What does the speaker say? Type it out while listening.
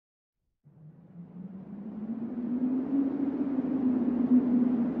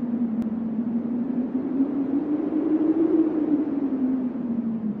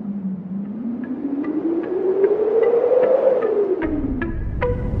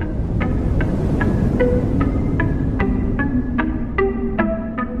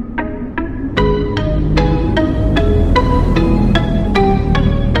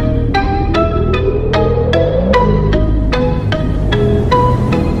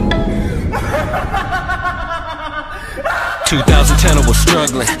2010 I was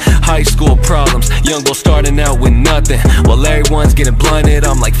struggling, high school problems, young boy starting out with nothing. While everyone's getting blinded,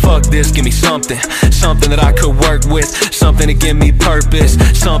 I'm like fuck this, give me something. Something that I could work with, something to give me purpose.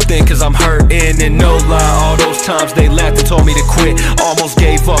 Something cause I'm hurting and no lie, all those times they laughed and told me to quit. Almost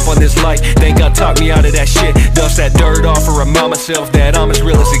gave up on this life, thank God talked me out of that shit. Dust that dirt off and remind myself that I'm as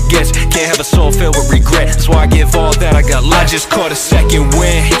real as it gets. Can't have a soul filled with regret, that's why I give all that I got left. I just caught a second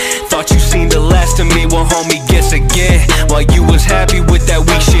win, thought you seen the last of me, well homie guess again. While you was happy with that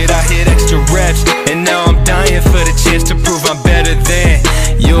weak shit, I hit extra reps, and now I'm dying for the chance to prove I'm better than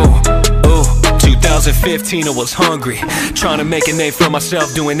you. 2015 I was hungry, trying to make a name for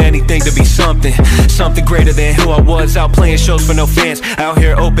myself, doing anything to be something. Something greater than who I was, out playing shows for no fans, out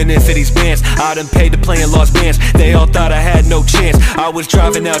here opening for these bands. I done paid to play in lost bands, they all thought I had no chance. I was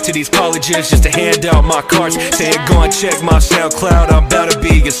driving out to these colleges just to hand out my cards, saying go and check my SoundCloud, I'm about to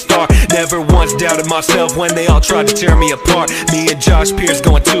be a star. Never once doubted myself when they all tried to tear me apart. Me and Josh Pierce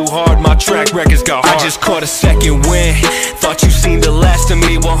going too hard, my track records got hard. I just caught a second win, thought you seen the last of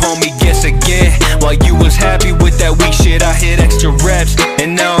me, well homie guess again. While you was happy with that weak shit, I hit extra reps,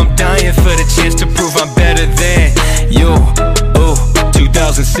 and now I'm dying for the chance to prove I'm better than you.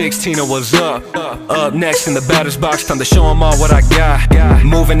 2016 I was up next in the batter's box, time to show them all what I got.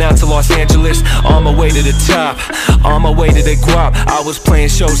 Moving out to Los Angeles, on my way to the top, on my way to the guap. I was playing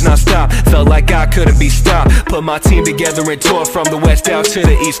shows non-stop, felt like I couldn't be stopped. Put my team together and toured from the west out to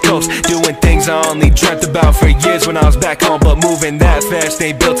the east coast, doing things I only dreamt about for years when I was back home. But moving that fast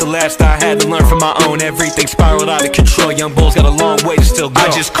ain't built to last, I had to learn from my own. Everything spiraled out of control, young bulls got a long way to still go. I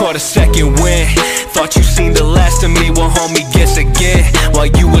just caught a second win, thought you seen the last of me, well homie guess again. While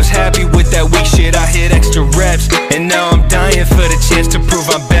you was happy with that weak shit, I hit extra reps, and now I'm dying for the chance to prove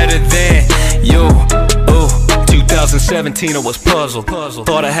I'm better than you. 2017 I was puzzled,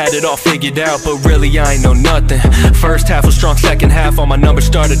 thought I had it all figured out, but really I ain't know nothing. First half was strong, second half all my numbers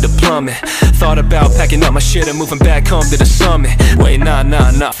started to plummet. Thought about packing up my shit and moving back home to the summit. Wait, nah,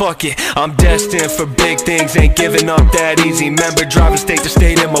 fuck it, I'm destined for big things, ain't giving up that easy. Remember driving state to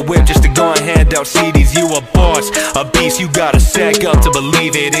state in my whip just to go and hand out CDs. You a boss, a beast, you gotta sack up to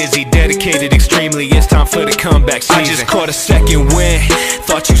believe it. Is he dedicated extremely, it's time for the comeback season. I just caught a second win,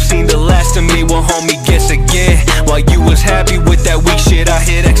 thought you seen the last of me, well homie guess again. While you was happy with that weak shit, I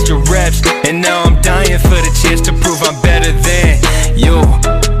hit extra reps, and now I'm dying for the chance to prove I'm better than you.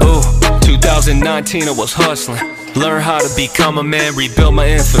 2019 I was hustling, learn how to become a man, rebuild my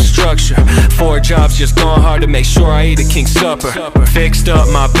infrastructure. 4 jobs, just going hard to make sure I eat a king's supper. Fixed up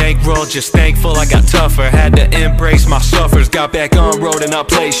my bankroll, just thankful I got tougher. Had to embrace my suffers, got back on road and I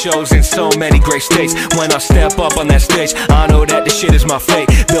play shows in so many great states. When I step up on that stage, I know that this shit is my fate.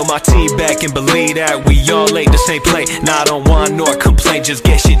 Build my team back and believe that we all ate the same plate. Not on one nor complain, just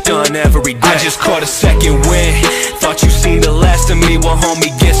get shit done every day. I just caught a second win, thought you seen the last of me, well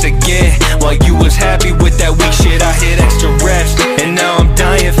homie guess again. While you was happy with that weak shit, I hit extra reps, and now I'm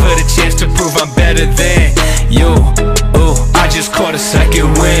dying for the chance to prove I'm better than you. I just caught a second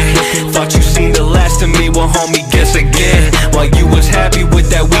win, thought you seen the last of me, well homie guess again. While you was happy with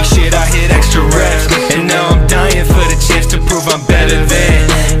that weak shit, I hit extra reps, and now I'm dying for the chance to prove I'm better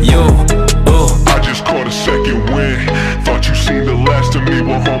than you. I just caught a second win, thought you seen the last of me,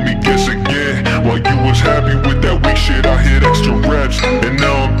 well homie guess again. While you was happy with that weak shit, I hit extra reps, and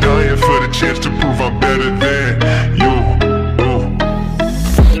now I'm dying for the chance to prove I'm better than you.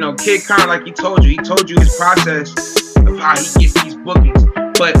 You know, Kid Kern, like he told you his process of how he gets these bookings.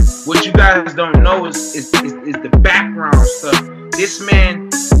 But what you guys don't know is the background stuff. This man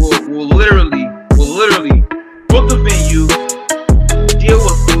will literally book a venue, deal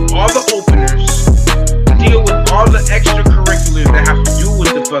with all the openers, deal with all the extracurriculars that have to do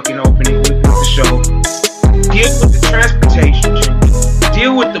with the fucking opening, with the show, deal with the transportation,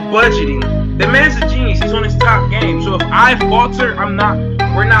 deal with the budgeting. The man's a genius, he's on his top game. So if I falter,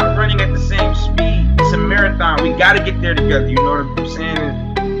 we're not running at the same speed. It's a marathon, we gotta get there together, you know what I'm saying?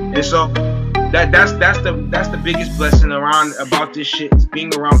 And so that's the biggest blessing about this shit, is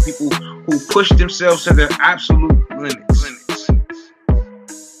being around people who push themselves to their absolute limits.